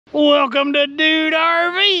Welcome to Dude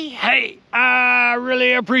RV. Hey, I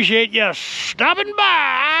really appreciate you stopping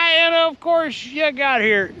by, and of course you got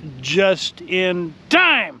here just in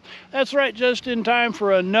time. That's right, just in time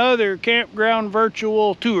for another campground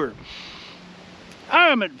virtual tour.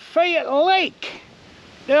 I'm at Fayett Lake,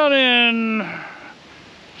 down in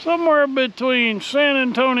somewhere between San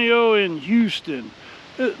Antonio and Houston.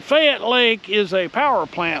 Fayett Lake is a power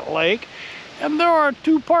plant lake, and there are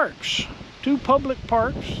two parks. Two public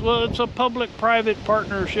parks. Well, it's a public-private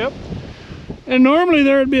partnership. And normally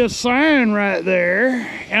there would be a sign right there,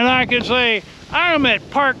 and I could say, I'm at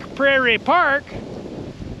Park Prairie Park.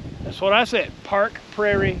 That's what I said, Park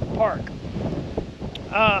Prairie Park.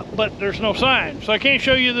 But there's no sign, so I can't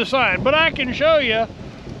show you the sign. But I can show you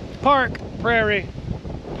Park Prairie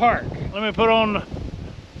Park. Let me put on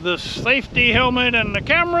the safety helmet and the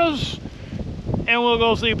cameras, and we'll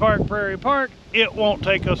go see Park Prairie Park. It won't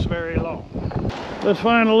take us very long. Let's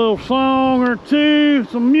find a little song or two,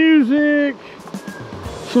 some music,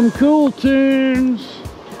 some cool tunes,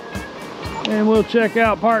 and we'll check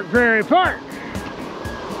out Park Prairie Park.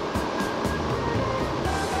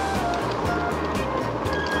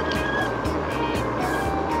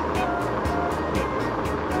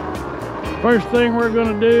 First thing we're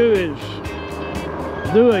gonna do is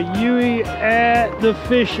do a UE at the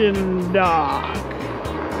fishing dock.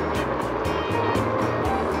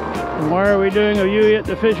 And why are we doing a UE at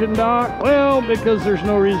the fishing dock? Well, because there's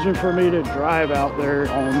no reason for me to drive out there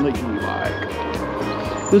on the e-bike.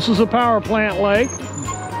 This is a power plant lake,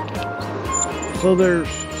 so there's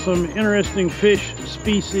some interesting fish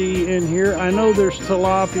species in here. I know there's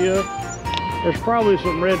tilapia. There's probably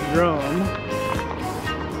some red drum.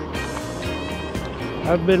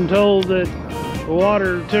 I've been told that the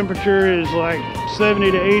water temperature is like 70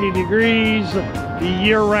 to 80 degrees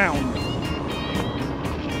year round.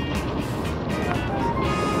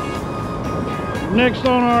 Next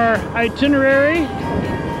on our itinerary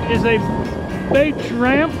is a beach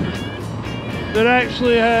ramp that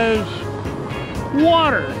actually has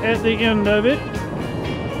water at the end of it,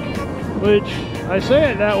 which I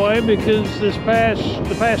say it that way because the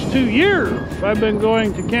past 2 years I've been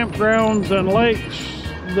going to campgrounds and lakes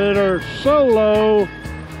that are so low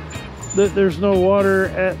that there's no water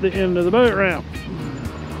at the end of the boat ramp.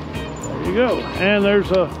 There you go. And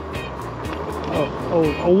there's a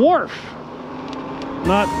wharf.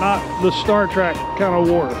 Not the Star Trek kind of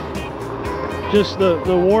wharf. Just the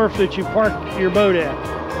wharf that you park your boat at.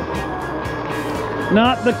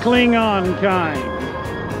 Not the Klingon kind.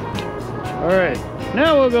 Alright,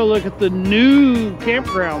 now we'll go look at the new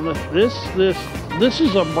campground. This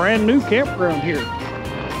is a brand new campground here.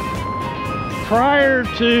 Prior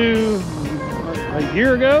to a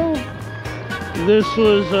year ago, this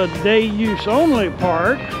was a day use only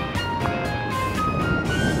park.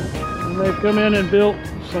 And they've come in and built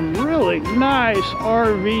some really nice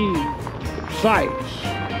RV sites.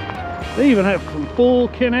 They even have some full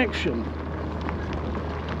connection.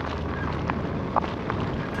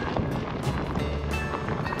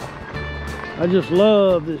 I just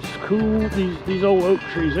love this cool, these old oak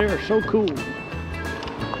trees. They are so cool.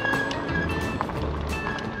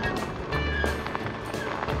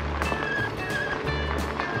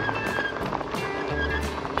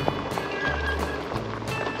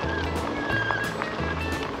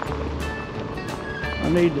 I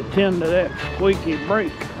need to tend to that squeaky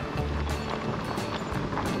brake.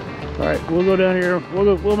 All right, we'll go down here.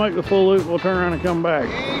 We'll make the full loop. We'll turn around and come back.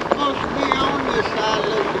 He ain't supposed to be on this side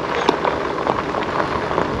of the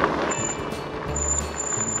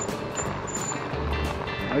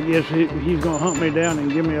I guess he's gonna hunt me down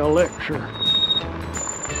and give me a lecture.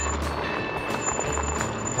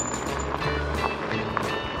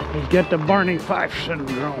 He's got the Barney Fife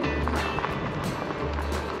syndrome.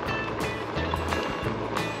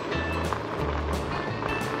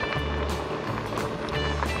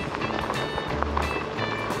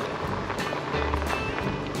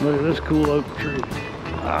 Look at this cool oak tree.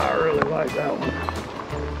 I really like that one.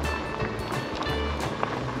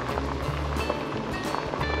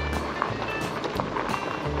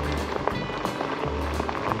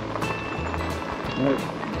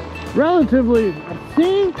 Relatively, I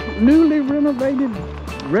think, newly renovated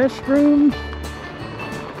restrooms.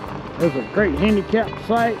 There's a great handicap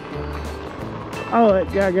site. Oh,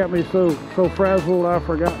 that guy got me so frazzled I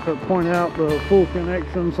forgot to point out the full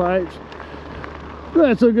connection sites.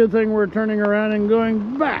 That's a good thing we're turning around and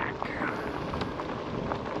going back.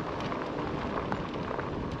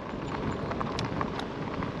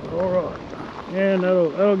 All right, and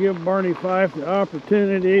that'll give Barney Fife the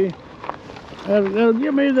opportunity. That'll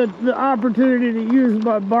give me the opportunity to use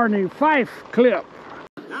my Barney Fife clip.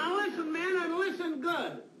 Now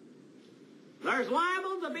There's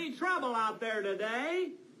liable to be trouble out there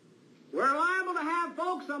today. We're liable to have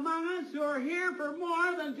folks among us who are here for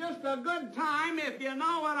more than just a good time, if you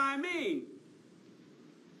know what I mean.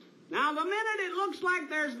 Now, the minute it looks like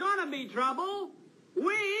there's gonna be trouble,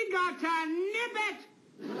 we got to nip it!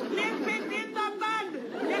 Nip it in the bud!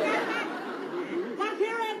 Nip it! Let's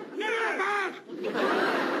hear it! Nip it!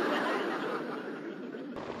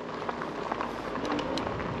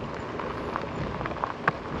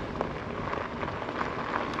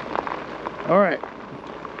 All right.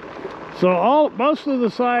 So most of the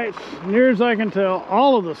sites, near as I can tell,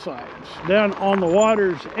 all of the sites down on the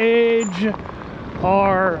water's edge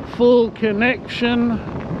are full connection.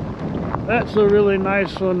 That's a really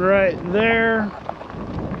nice one right there.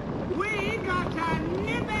 We got to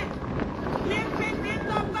nip it! Nip it in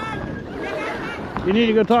the bud! Nip it! You need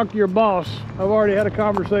to go talk to your boss. I've already had a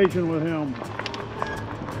conversation with him.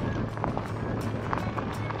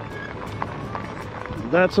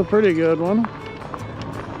 That's a pretty good one.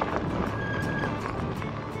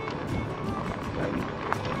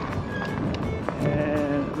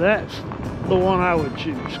 And that's the one I would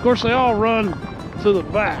choose. Of course, they all run to the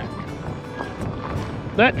back.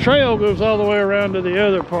 That trail goes all the way around to the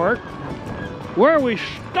other park, where we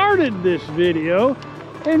started this video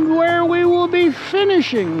and where we will be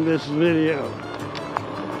finishing this video.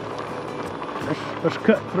 Let's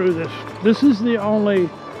cut through this. This is the only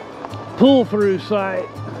pull-through site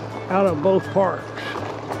out of both parks.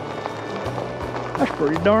 That's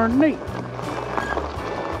pretty darn neat.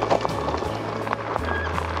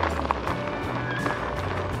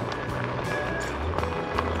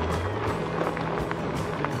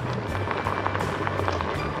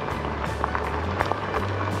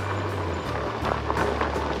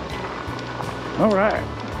 All right,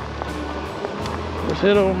 let's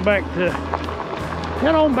head on back to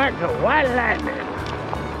White Lightning.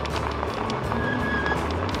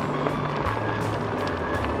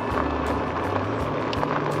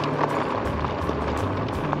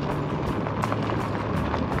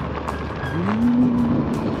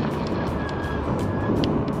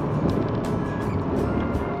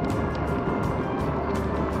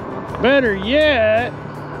 Better yet,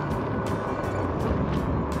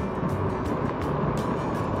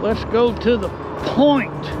 let's go to the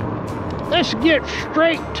point. Let's get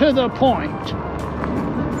straight to the point.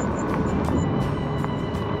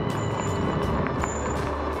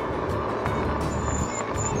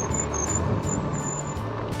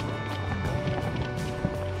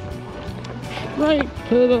 Straight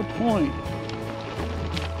to the point.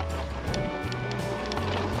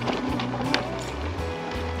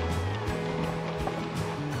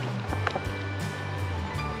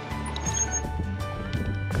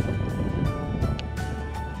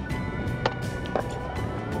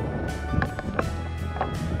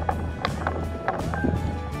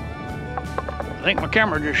 I think my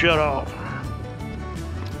camera just shut off.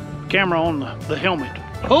 Camera on the helmet.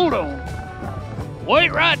 Hold on.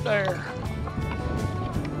 Wait right there.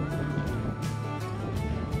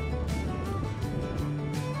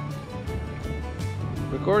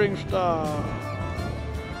 Recording stop.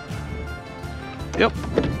 Yep.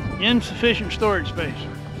 Insufficient storage space.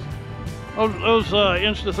 Those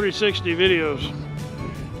Insta360 videos,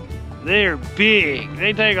 they're big.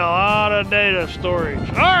 They take a lot of data storage.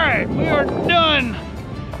 All right, we are done.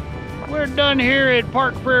 We're done here at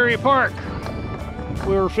Park Prairie Park.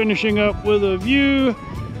 We're finishing up with a view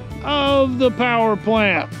of the power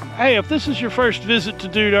plant. Hey, if this is your first visit to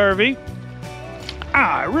Dude RV,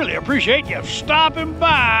 I really appreciate you stopping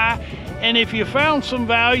by. And if you found some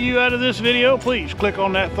value out of this video, please click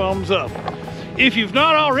on that thumbs up. If you've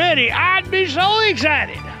not already, I'd be so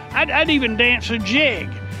excited. I'd even dance a jig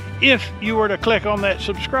if you were to click on that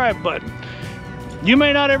subscribe button. You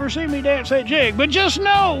may not ever see me dance that jig, but just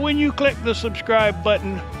know when you click the subscribe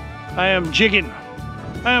button, I am jigging.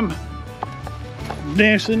 I'm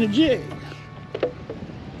dancing a jig.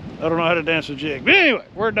 I don't know how to dance a jig, but anyway,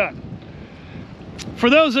 we're done.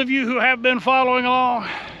 For those of you who have been following along,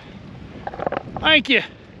 thank you.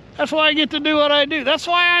 That's why I get to do what I do. That's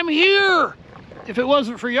why I'm here. If it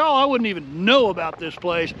wasn't for y'all, I wouldn't even know about this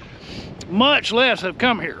place, much less have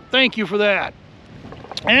come here. Thank you for that.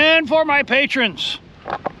 And for my patrons,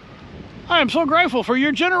 I am so grateful for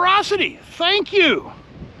your generosity. Thank you.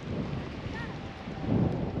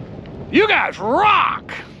 You guys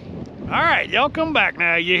rock. All right, y'all come back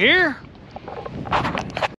now. You hear?